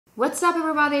What's up,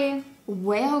 everybody?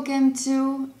 Welcome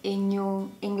to a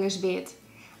new English bit.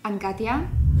 I'm Katya.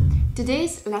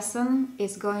 Today's lesson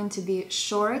is going to be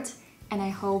short and I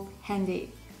hope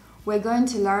handy. We're going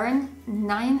to learn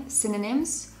 9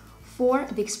 synonyms for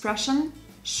the expression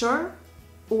sure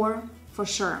or for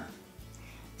sure.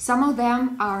 Some of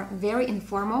them are very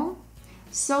informal,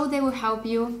 so they will help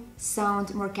you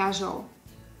sound more casual.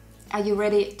 Are you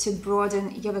ready to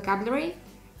broaden your vocabulary?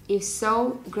 If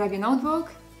so, grab your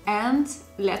notebook and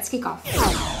let's kick off.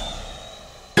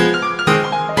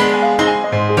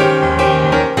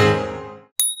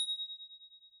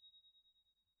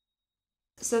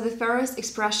 So the first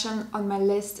expression on my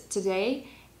list today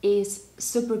is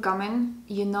super common.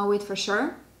 You know it for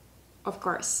sure? Of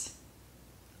course.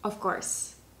 Of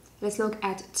course. Let's look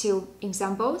at 2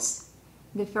 examples.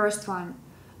 The first one,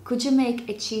 could you make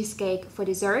a cheesecake for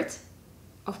dessert?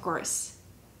 Of course.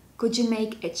 Could you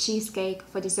make a cheesecake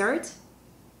for dessert?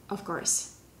 Of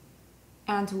course.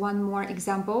 And one more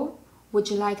example. Would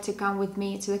you like to come with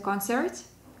me to the concert?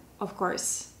 Of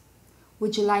course.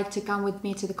 Would you like to come with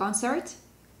me to the concert?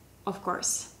 Of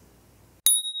course.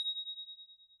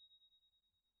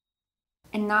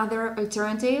 Another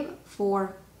alternative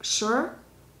for sure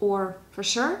or for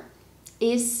sure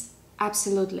is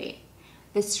absolutely.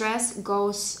 The stress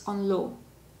goes on low.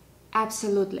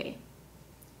 Absolutely.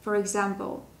 For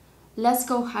example, let's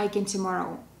go hiking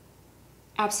tomorrow.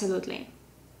 Absolutely.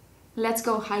 Let's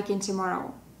go hiking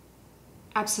tomorrow.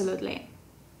 Absolutely.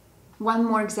 One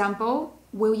more example.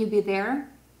 Will you be there?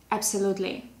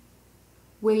 Absolutely.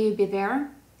 Will you be there?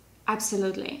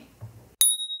 Absolutely.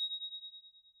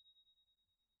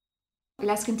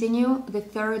 Let's continue. The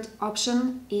third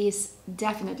option is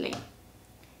definitely.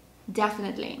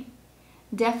 Definitely.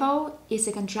 Defo is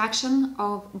a contraction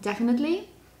of definitely,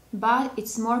 but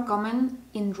it's more common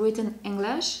in written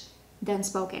English than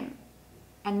spoken.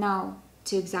 And now,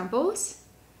 2 examples.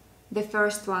 The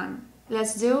first one,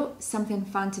 let's do something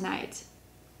fun tonight.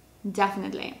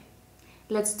 Definitely.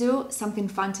 Let's do something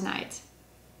fun tonight.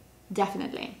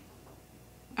 Definitely.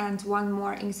 And one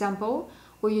more example,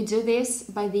 will you do this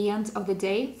by the end of the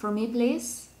day for me,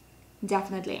 please?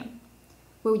 Definitely.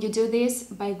 Will you do this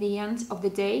by the end of the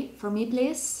day for me,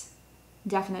 please?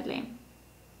 Definitely.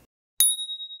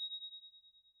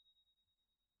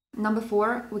 Number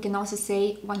 4, we can also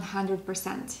say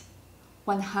 100%.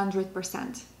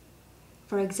 100%.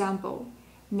 For example,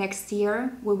 next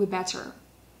year will be better.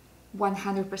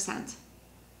 100%.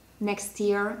 Next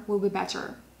year will be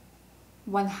better.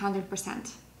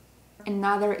 100%.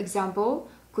 Another example,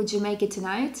 could you make it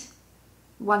tonight?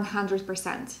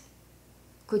 100%.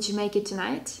 Could you make it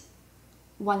tonight?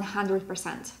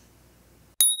 100%.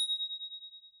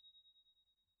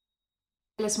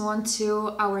 Let's move on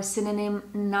to our synonym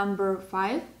number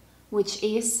 5, which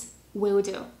is will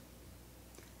do.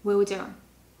 Will do.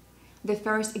 The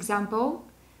first example,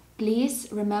 please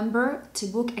remember to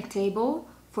book a table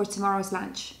for tomorrow's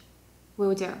lunch.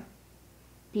 Will do.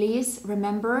 Please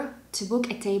remember to book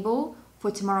a table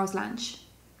for tomorrow's lunch.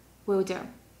 Will do.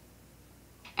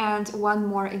 And one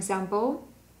more example,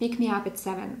 pick me up at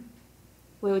 7.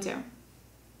 Will do.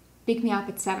 Pick me up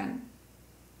at 7.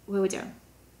 Will do.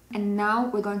 And now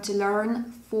we're going to learn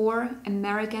 4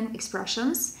 American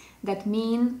expressions that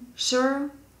mean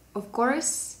sure, of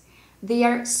course. They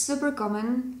are super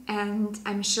common and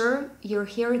I'm sure you'll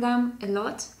hear them a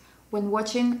lot when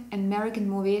watching American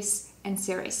movies and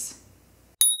series.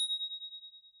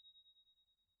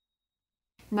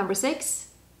 Number 6,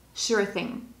 sure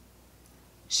thing.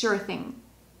 Sure thing.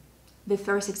 The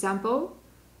first example,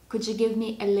 could you give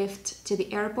me a lift to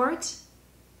the airport?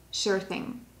 Sure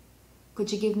thing. Could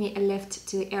you give me a lift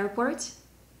to the airport?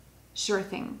 Sure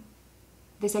thing.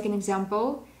 The second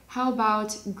example, how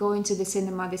about going to the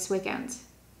cinema this weekend?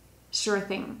 Sure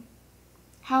thing.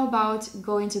 How about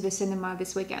going to the cinema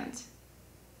this weekend?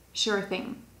 Sure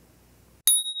thing.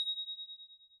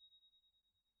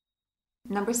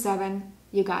 Number 7,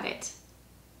 you got it.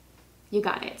 You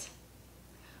got it.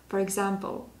 For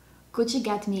example, could you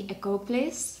get me a Coke,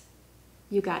 please?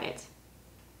 You got it.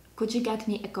 Could you get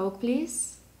me a Coke,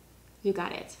 please? You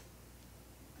got it.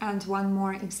 And one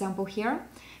more example here.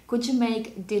 Could you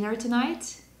make dinner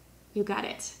tonight? You got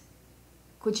it.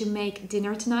 Could you make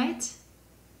dinner tonight?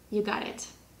 You got it.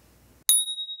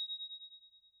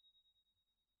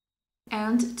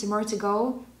 And 2 more to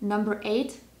go. Number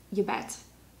 8, you bet.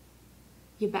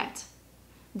 You bet.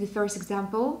 The first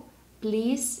example,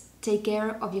 please take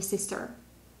care of your sister.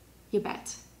 You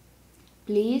bet.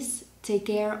 Please take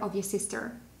care of your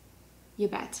sister. You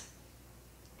bet.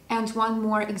 And one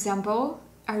more example,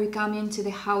 are you coming to the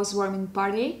housewarming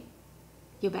party?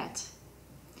 You bet.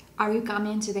 Are you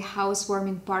coming to the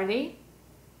housewarming party?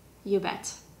 You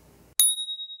bet.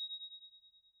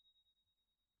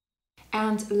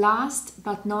 And last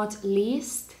but not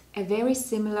least, a very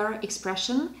similar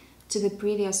expression to the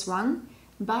previous one,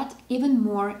 but even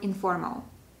more informal.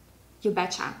 You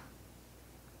betcha.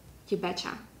 You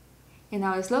betcha. And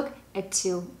now let's look at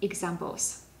two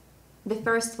examples. The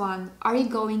first one, are you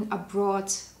going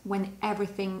abroad when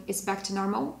everything is back to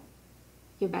normal?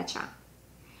 You betcha.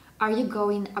 Are you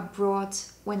going abroad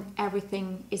when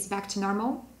everything is back to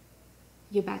normal?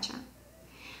 You betcha.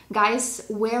 Guys,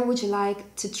 where would you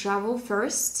like to travel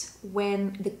first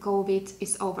when the COVID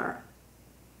is over?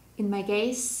 In my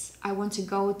case, I want to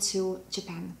go to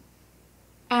Japan.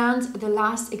 And the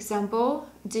last example,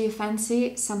 do you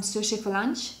fancy some sushi for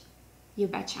lunch? You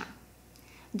betcha.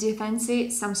 Do you fancy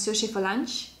some sushi for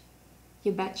lunch?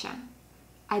 You betcha.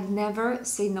 I'd never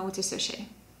say no to sushi.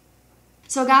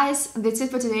 So guys, that's it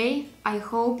for today. I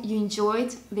hope you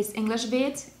enjoyed this English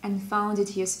bit and found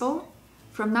it useful.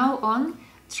 From now on,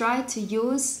 try to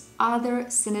use other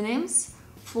synonyms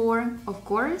for of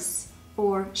course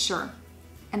or sure.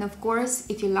 And of course,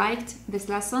 if you liked this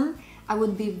lesson, I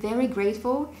would be very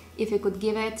grateful if you could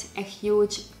give it a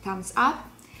huge thumbs up.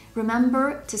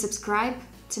 Remember to subscribe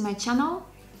to my channel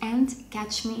and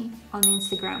catch me on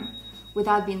Instagram. With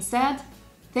that being said,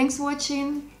 thanks for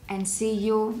watching and see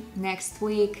you next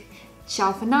week.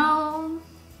 Ciao for now!